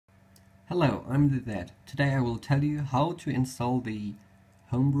Hello, I'm the Dad. Today I will tell you how to install the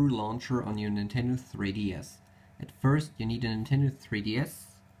Homebrew launcher on your Nintendo 3DS. At first you need a Nintendo 3DS,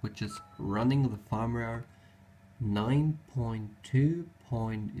 which is running the firmware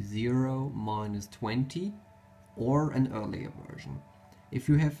 9.2.0-20 or an earlier version. If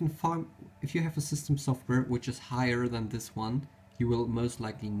you have a system software which is higher than this one, you will most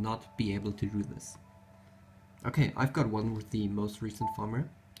likely not be able to do this. Okay, I've got one with the most recent firmware.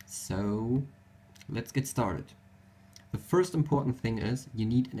 So let's get started. The first important thing is you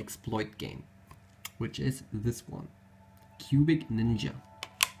need an exploit game, which is this one, Cubic Ninja.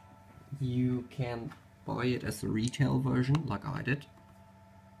 You can buy it as a retail version, like I did.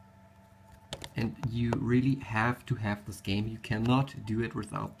 And you really have to have this game. You cannot do it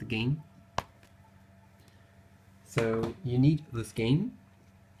without the game. So you need this game.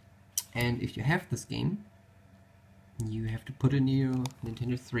 And if you have this game, you have to put it in your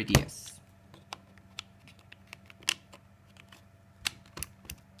Nintendo 3DS.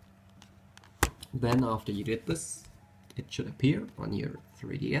 Then after you did this, it should appear on your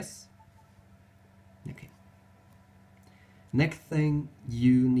 3DS. Okay. Next thing,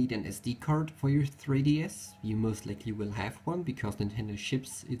 you need an SD card for your 3DS. You most likely will have one because Nintendo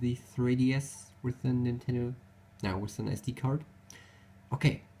ships the 3DS with an SD card.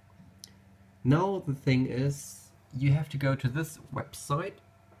 Okay. Now the thing is, you have to go to this website,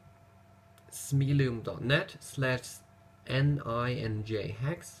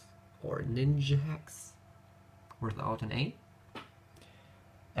 smelium.net/ninjhacks or ninjahacks without an A.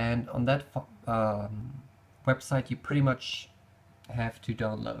 And on that website you pretty much have to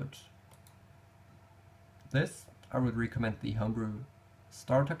download this. I would recommend the Homebrew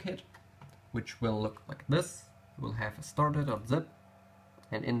starter kit, which will look like this. You will have a starter.zip,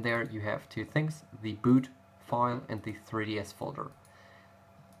 and in there you have two things, the boot file and the 3DS folder.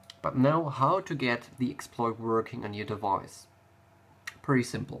 But now, how to get the exploit working on your device? Pretty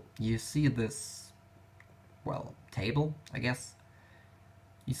simple. You see this, well, table, I guess.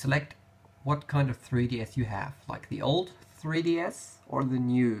 You select what kind of 3DS you have, like the old 3DS or the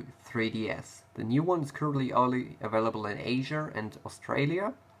new 3DS. The new one is currently only available in Asia and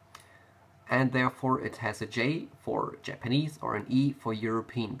Australia, and therefore it has a J for Japanese or an E for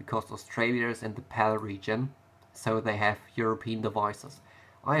European, because Australia is in the PAL region, so they have European devices.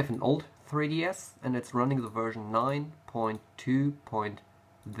 I have an old 3DS and it's running the version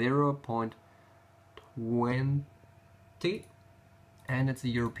 9.2.0.20 and it's a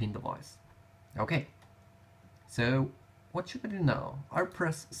European device. Okay, so what should I do now? I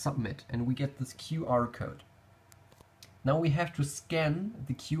press submit and we get this QR code. Now we have to scan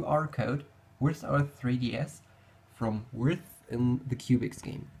the QR code with our 3DS from within the Cubics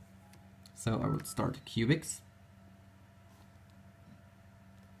game. So I will start Cubics.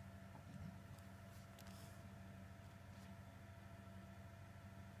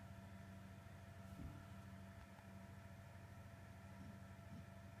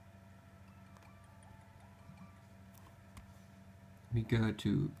 We go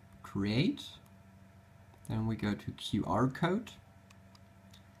to create, then we go to QR code,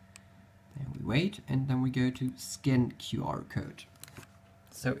 then we wait, and then we go to scan QR code.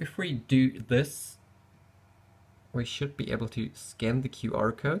 So if we do this, we should be able to scan the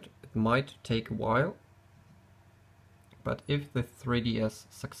QR code. It might take a while, but if the 3DS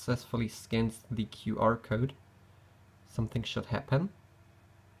successfully scans the QR code, something should happen.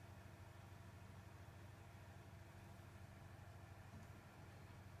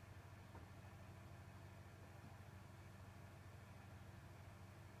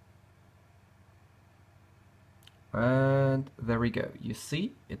 And there we go. You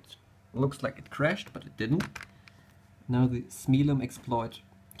see, it looks like it crashed, but it didn't. Now the smelium exploit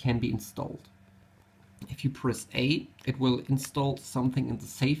can be installed. If you press A, it will install something in the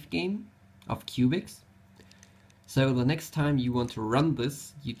save game of Cubics. So the next time you want to run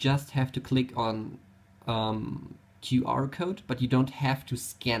this, you just have to click on QR code, but you don't have to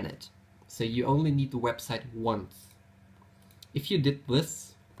scan it. So you only need the website once. If you did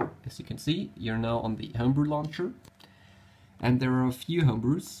this, as you can see, you're now on the Homebrew launcher, and there are a few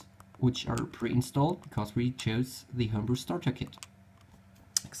Homebrews which are pre-installed because we chose the Homebrew starter kit.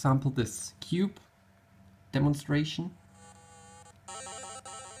 Example, this cube demonstration,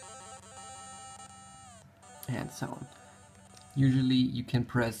 and so on. Usually you can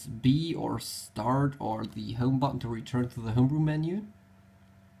press B or start or the home button to return to the Homebrew menu,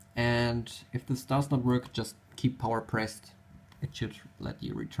 and if this does not work, just keep power pressed. It should let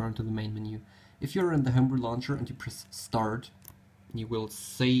you return to the main menu. If you're in the Homebrew launcher and you press start, you will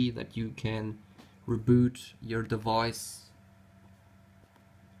see that you can reboot your device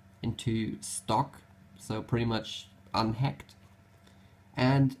into stock, so pretty much unhacked.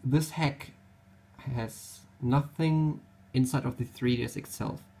 And this hack has nothing inside of the 3DS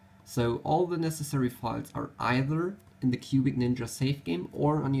itself. So all the necessary files are either in the Cubic Ninja save game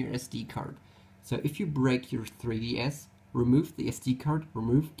or on your SD card. So if you break your 3DS, remove the SD card,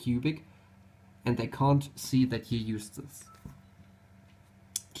 remove Cubic, and they can't see that you used this.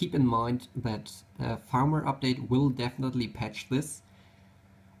 Keep in mind that a firmware update will definitely patch this,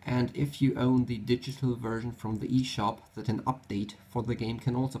 and if you own the digital version from the eShop, that an update for the game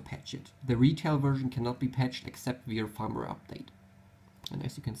can also patch it. The retail version cannot be patched except via firmware update. And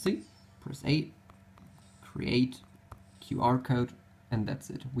as you can see, press A, create, QR code, and that's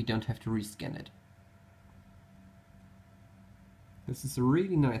it. We don't have to rescan it. This is a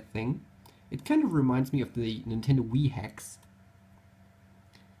really nice thing. It kind of reminds me of the Nintendo Wii hacks.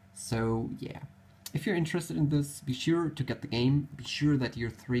 So yeah, if you're interested in this, be sure to get the game. Be sure that your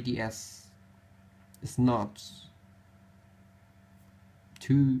 3DS is not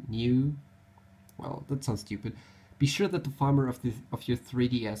too new. Well, that sounds stupid. Be sure that the firmware of your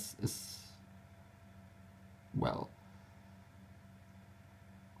 3DS is, well,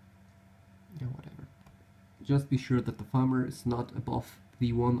 yeah, whatever. Just be sure that the firmware is not above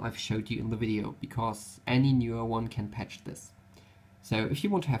the one I've showed you in the video, because any newer one can patch this. So if you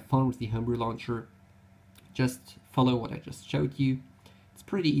want to have fun with the Homebrew launcher, just follow what I just showed you. It's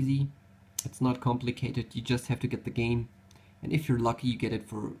pretty easy, it's not complicated, you just have to get the game, and if you're lucky you get it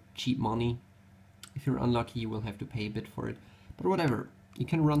for cheap money. If you're unlucky you will have to pay a bit for it, but whatever, you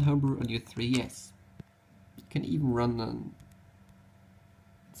can run Homebrew on your 3DS. You can even run on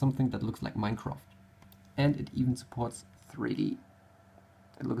something that looks like Minecraft, and it even supports 3D.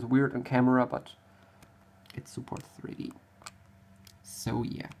 It looks weird on camera, but it supports 3D. So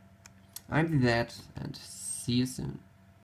yeah, I'm that, and see you soon.